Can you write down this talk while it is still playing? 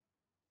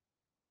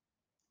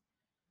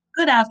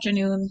Good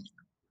afternoon.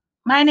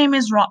 My name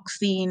is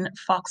Roxine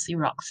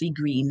Roxy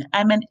Green.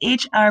 I'm an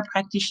HR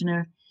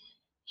practitioner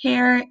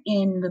here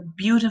in the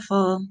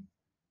beautiful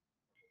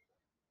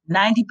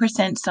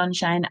 90%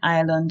 Sunshine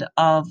Island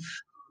of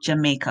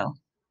Jamaica.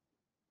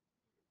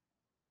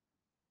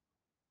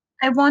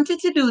 I wanted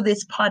to do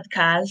this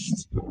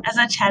podcast as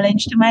a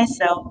challenge to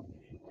myself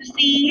to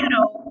see,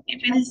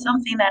 if it is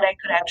something that I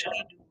could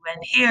actually do.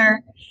 And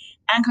here,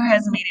 Anchor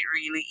has made it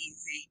really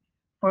easy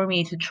for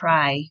me to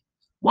try.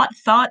 What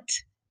thought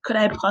could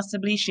I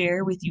possibly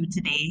share with you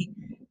today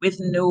with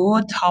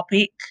no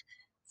topic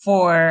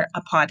for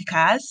a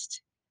podcast?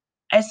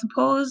 I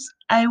suppose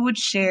I would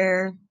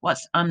share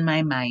what's on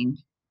my mind.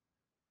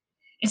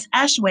 It's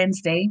Ash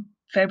Wednesday,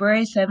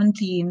 February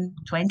 17,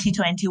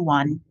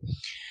 2021.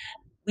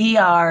 We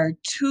are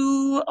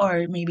 2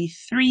 or maybe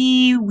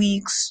 3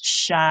 weeks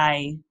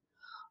shy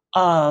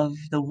of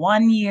the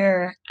 1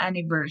 year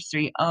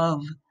anniversary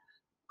of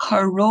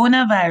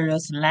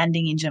coronavirus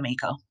landing in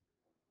Jamaica.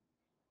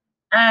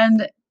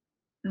 And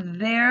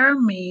there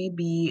may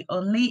be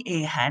only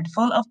a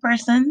handful of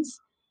persons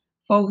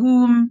for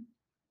whom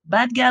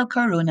bad gal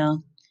corona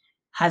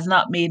has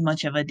not made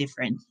much of a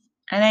difference.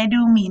 And I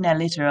do mean a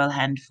literal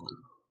handful,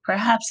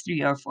 perhaps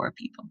 3 or 4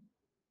 people.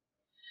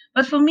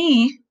 But for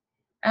me,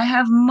 I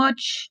have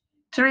much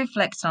to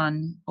reflect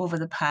on over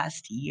the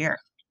past year.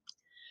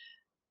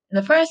 In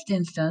the first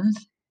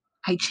instance,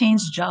 I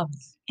changed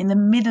jobs in the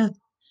middle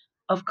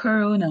of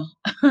corona,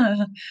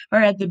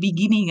 or at the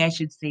beginning, I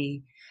should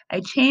say. I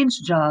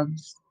changed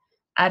jobs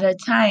at a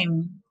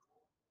time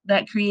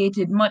that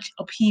created much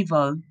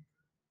upheaval,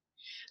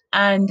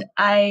 and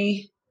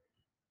I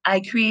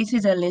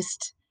created a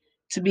list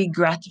to be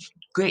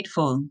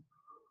grateful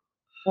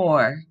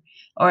for,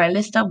 or a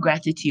list of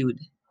gratitude,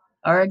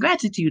 or a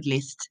gratitude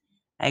list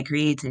I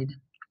created.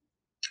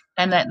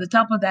 And at the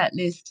top of that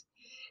list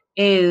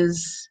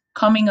is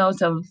coming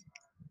out of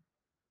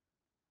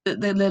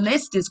the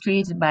list is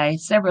created by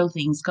several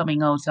things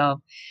coming out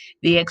of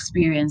the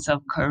experience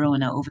of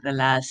Corona over the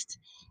last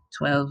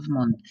 12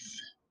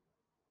 months.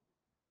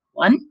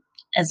 One,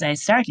 as I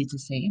started to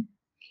say,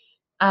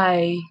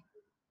 I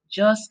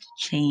just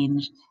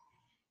changed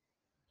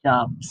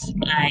jobs.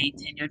 I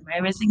tendered my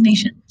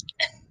resignation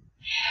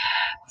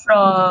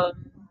from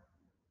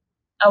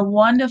a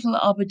wonderful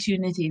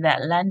opportunity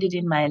that landed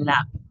in my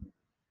lap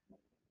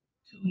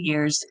 2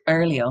 years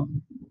earlier.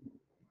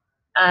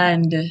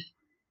 And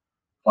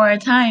for a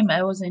time,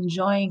 I was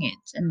enjoying it.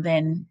 And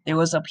then there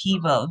was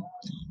upheaval.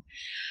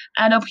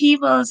 And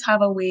upheavals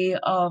have a way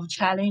of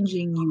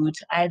challenging you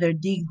to either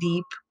dig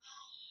deep,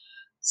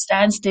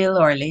 stand still,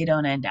 or lay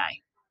down and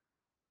die.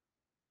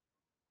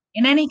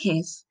 In any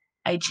case,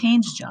 I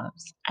changed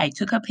jobs. I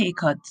took a pay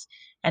cut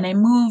and I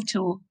moved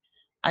to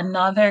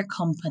another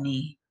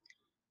company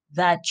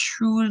that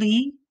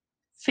truly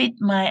fit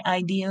my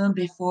ideal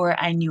before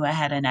I knew I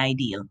had an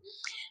ideal.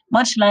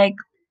 Much like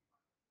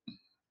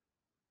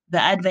the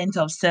advent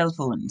of cell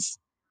phones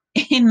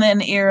in an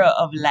era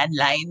of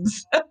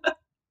landlines.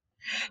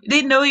 You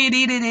didn't know you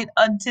needed it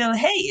until,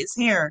 hey, it's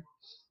here.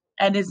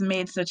 And it's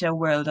made such a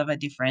world of a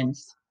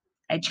difference.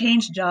 I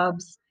changed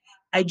jobs.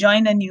 I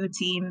joined a new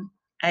team.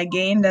 I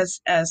gained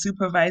a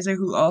supervisor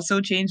who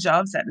also changed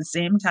jobs at the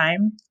same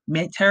time,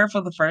 met her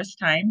for the first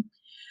time.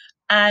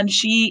 And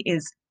she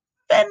is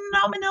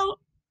phenomenal.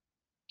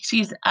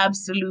 She's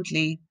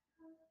absolutely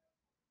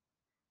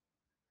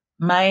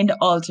mind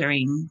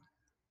altering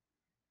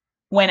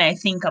when I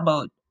think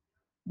about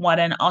what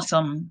an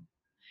awesome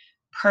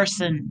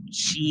person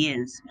she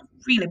is.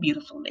 Really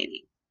beautiful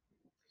lady.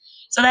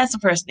 So that's the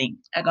first thing.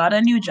 I got a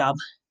new job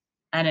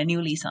and a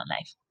new lease on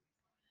life.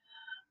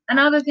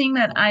 Another thing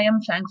that I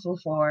am thankful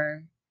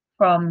for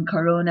from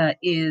Corona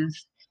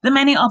is the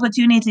many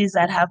opportunities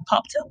that have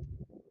popped up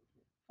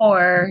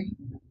for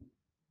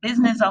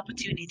business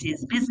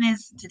opportunities,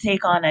 business to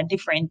take on a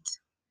different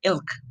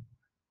ilk.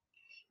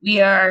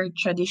 We are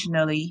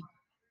traditionally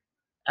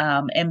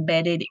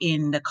embedded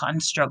in the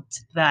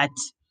construct that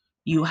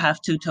you have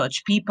to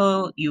touch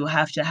people, you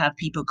have to have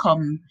people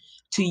come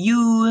to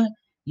you,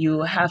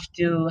 you have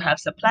to have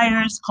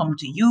suppliers come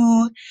to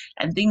you,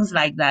 and things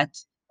like that.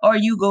 Or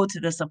you go to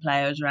the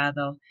suppliers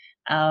rather,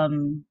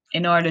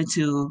 in order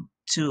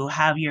to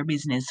have your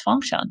business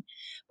function.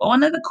 But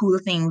one of the cool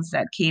things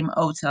that came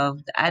out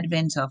of the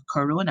advent of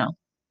Corona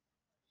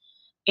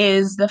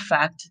is the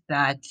fact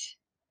that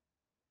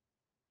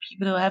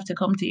people don't have to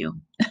come to you.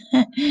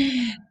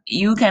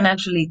 You can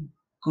actually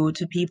go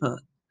to people,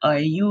 or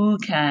you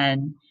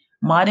can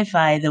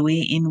modify the way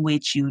in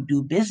which you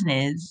do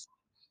business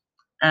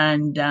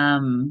and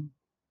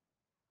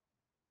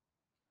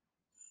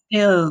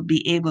still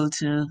be able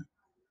to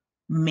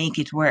make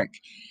it work.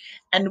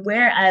 And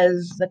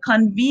whereas the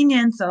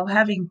convenience of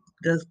having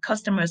the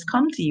customers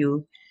come to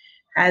you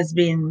has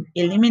been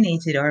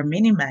eliminated or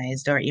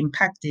minimized or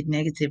impacted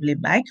negatively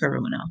by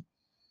Corona,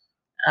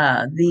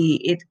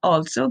 the it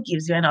also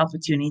gives you an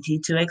opportunity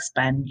to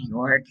expand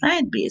your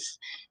client base.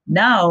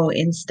 Now,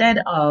 instead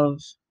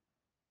of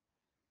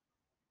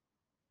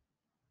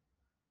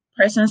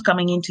persons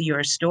coming into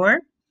your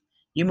store,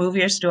 You move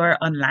your store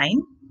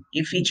online,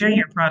 you feature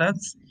your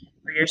products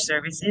or your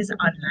services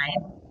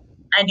online,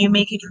 and you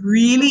make it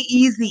really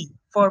easy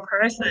for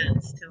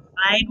persons to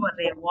find what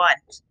they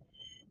want,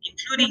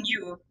 including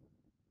you,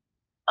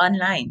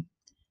 online,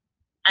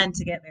 and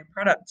to get their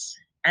products.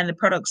 And the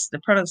products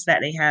that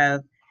they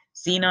have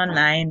seen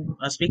online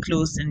must be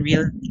close and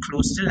real,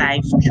 close to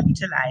life, true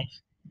to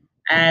life.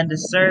 And the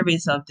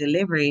service of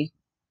delivery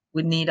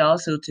would need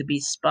also to be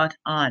spot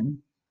on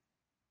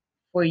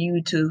for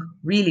you to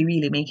really,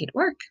 really make it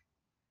work.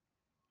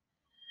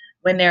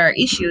 When there are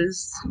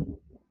issues,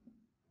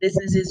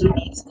 businesses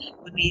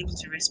would be able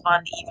to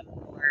respond even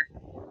more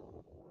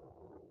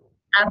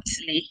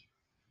aptly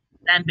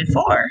than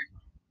before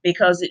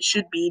because it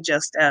should be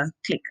just a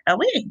click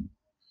away.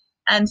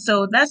 And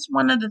so that's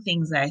one of the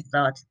things I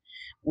thought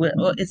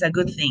is a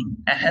good thing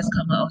that has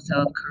come out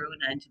of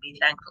Corona and to be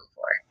thankful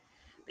for.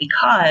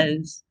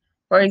 Because,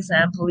 for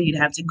example, you'd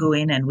have to go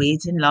in and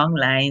wait in long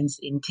lines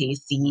in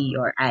Tasty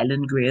or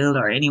Island Grill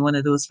or any one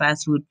of those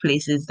fast food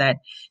places that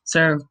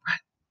serve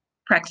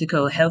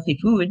practical, healthy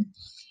food.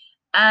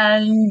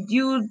 And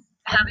you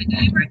have it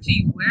delivered to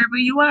you wherever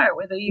you are,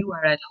 whether you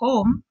are at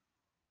home,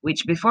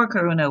 which before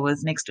Corona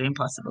was next to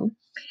impossible,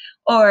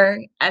 or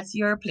at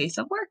your place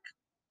of work.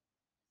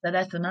 So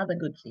that's another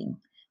good thing.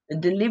 The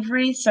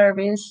delivery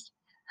service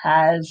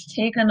has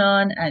taken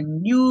on a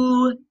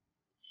new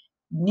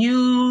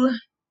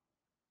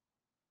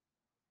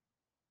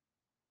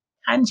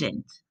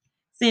tangent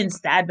since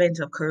the advent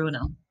of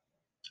Corona.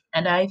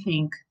 And I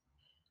think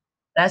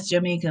that's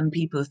Jamaican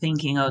people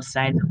thinking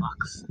outside the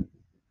box.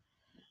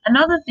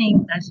 Another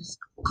thing that is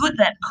good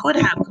that could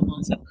have come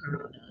out of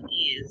Corona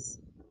is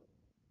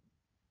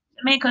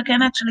Jamaica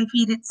can actually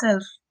feed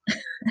itself.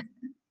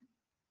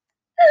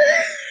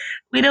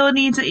 We don't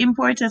need to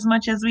import as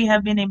much as we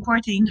have been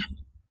importing.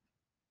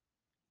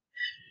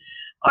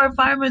 Our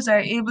farmers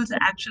are able to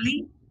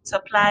actually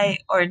supply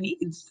our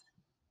needs.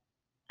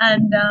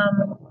 And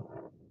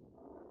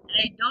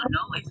I don't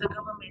know if the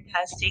government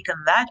has taken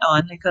that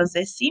on because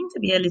they seem to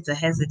be a little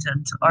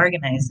hesitant to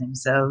organize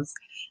themselves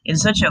in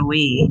such a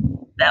way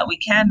that we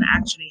can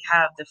actually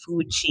have the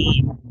food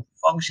chain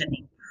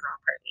functioning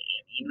properly.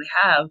 I mean, we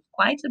have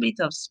quite a bit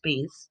of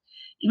space,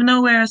 even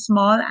though we're a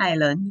small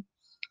island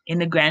in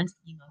the grand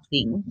scheme of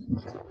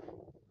things.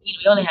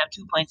 We only have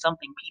 2 point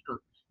something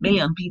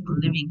million people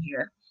living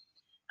here.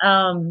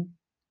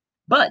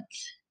 But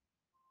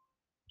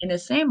in the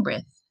same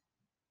breath,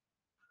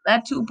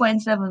 that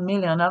 2.7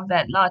 million of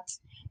that lot,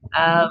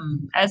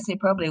 I'd say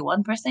probably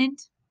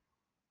 1%,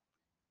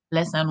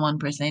 less than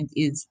 1%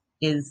 is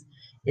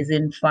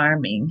in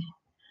farming,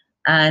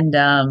 and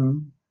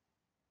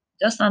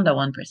just under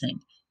 1%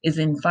 is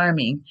in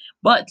farming.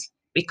 But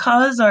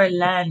because our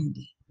land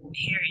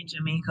here in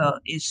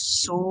Jamaica is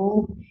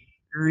so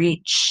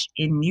rich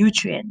in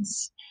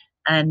nutrients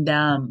and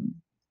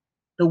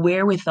the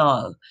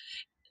wherewithal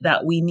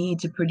that we need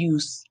to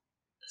produce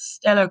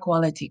stellar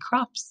quality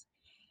crops,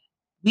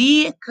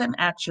 we can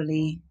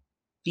actually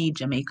feed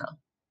Jamaica.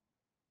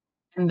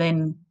 And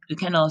then we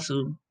can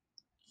also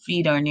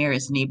feed our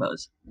nearest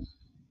neighbors.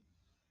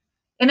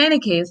 In any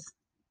case,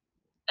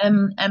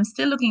 I'm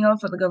still looking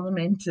out for the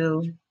government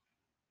to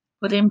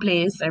put in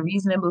place a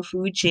reasonable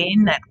food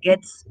chain that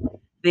gets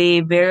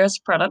the various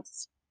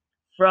products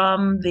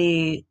from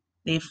the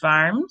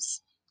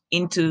farms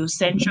into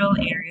central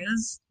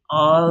areas,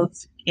 all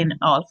in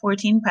all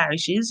 14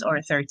 parishes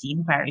or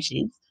 13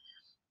 parishes,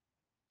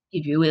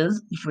 if you will,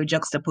 if we're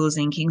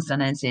juxtaposing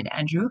Kingston and St.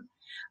 Andrew,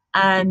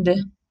 and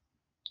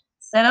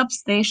set up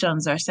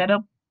stations or set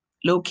up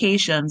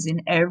locations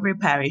in every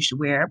parish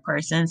where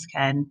persons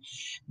can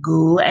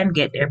go and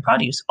get their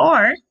produce.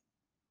 Or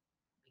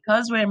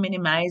because we're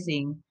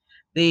minimizing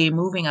the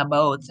moving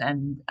about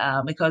and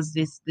because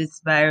this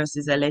virus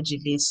is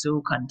allegedly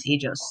so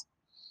contagious,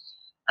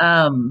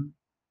 um,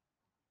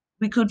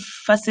 we could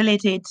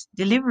facilitate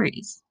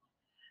deliveries.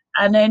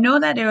 And I know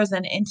that there was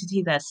an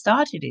entity that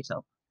started it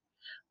up.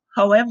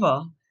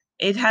 However,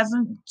 it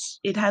hasn't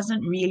it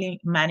hasn't really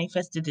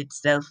manifested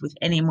itself with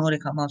any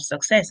modicum of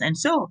success. And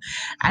so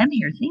I'm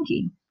here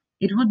thinking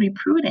it would be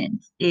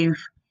prudent if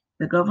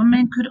the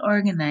government could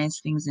organize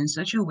things in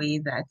such a way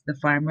that the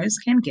farmers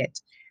can get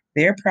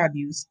their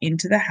produce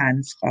into the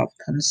hands of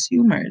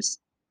consumers.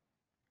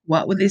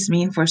 What would this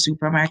mean for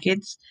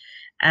supermarkets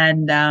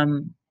and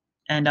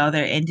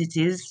other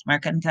entities,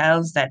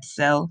 mercantiles that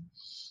sell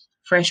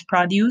fresh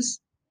produce?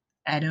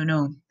 I don't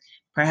know.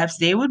 Perhaps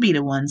they would be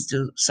the ones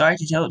to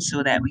sort it out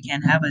so that we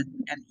can have an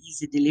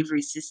easy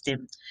delivery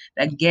system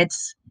that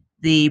gets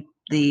the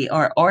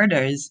our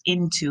orders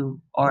into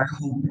our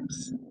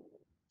homes.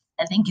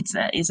 I think it's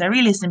a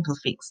really simple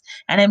fix,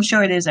 and I'm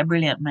sure there's a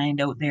brilliant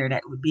mind out there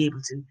that would be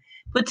able to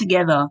put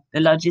together the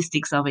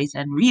logistics of it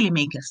and really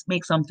make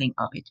something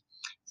of it.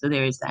 So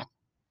there is that.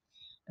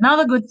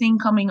 Another good thing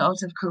coming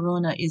out of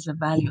Corona is the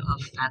value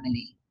of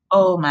family.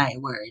 Oh my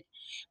word.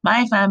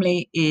 My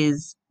family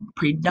is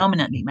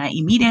predominantly, my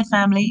immediate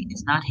family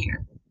is not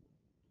here,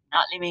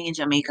 not living in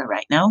Jamaica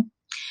right now.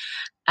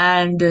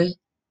 And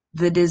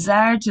the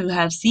desire to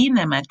have seen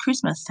them at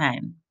Christmas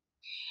time.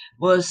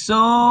 was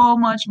so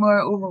much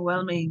more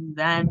overwhelming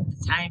than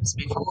the times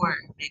before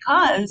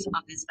because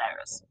of this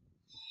virus.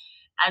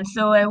 And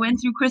so I went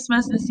through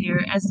Christmas this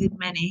year, as did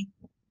many,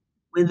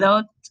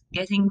 without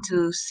getting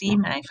to see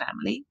my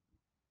family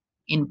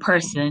in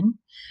person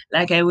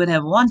like I would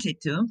have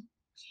wanted to.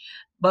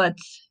 But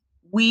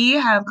we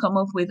have come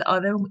up with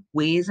other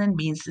ways and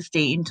means to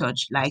stay in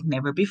touch like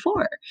never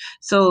before.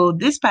 So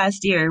this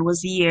past year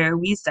was the year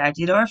we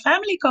started our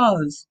family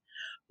calls.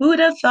 Who would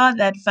have thought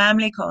that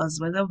family calls,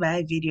 whether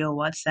by video,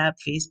 WhatsApp,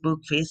 Facebook,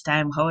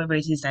 FaceTime, however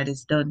it is that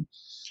it's done,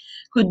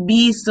 could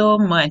be so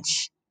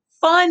much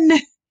fun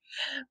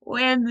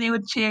when they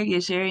would share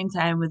you sharing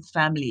time with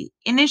family.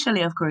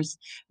 Initially, of course,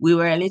 we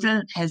were a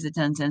little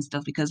hesitant and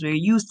stuff because we're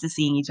used to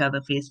seeing each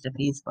other face to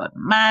face, but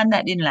man,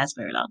 that didn't last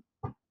very long.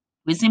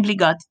 We simply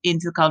got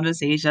into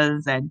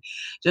conversations and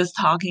just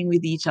talking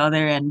with each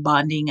other and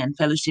bonding and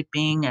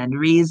fellowshipping and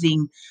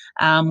raising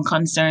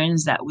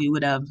concerns that we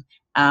would have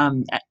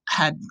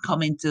had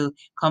come into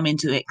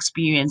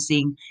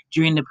experiencing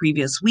during the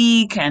previous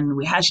week, and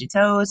we hash it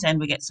out and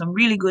we get some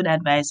really good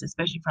advice,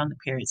 especially from the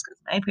parents,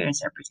 because my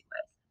parents are pretty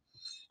well,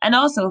 and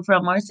also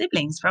from our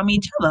siblings, from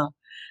each other.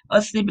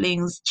 Us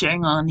siblings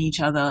cheering on each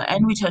other,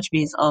 and we touch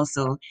base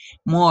also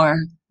more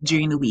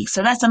during the week.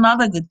 So that's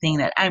another good thing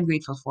that I'm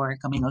grateful for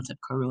coming out of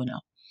Corona.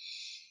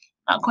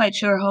 Not quite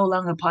sure how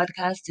long a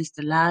podcast is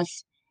to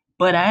last,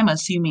 but I'm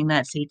assuming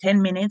that, say,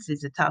 10 minutes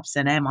is the tops,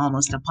 and I'm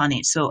almost upon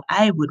it. So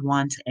I would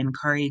want to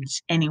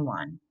encourage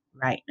anyone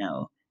right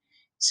now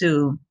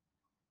to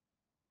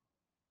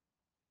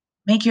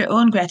make your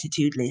own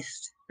gratitude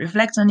list.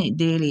 Reflect on it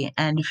daily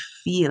and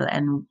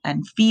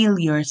feel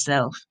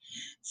yourself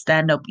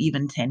stand up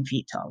even 10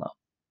 feet taller.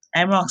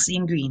 I'm Roxy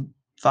Green,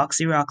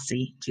 Foxy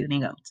Roxy,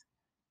 tuning out.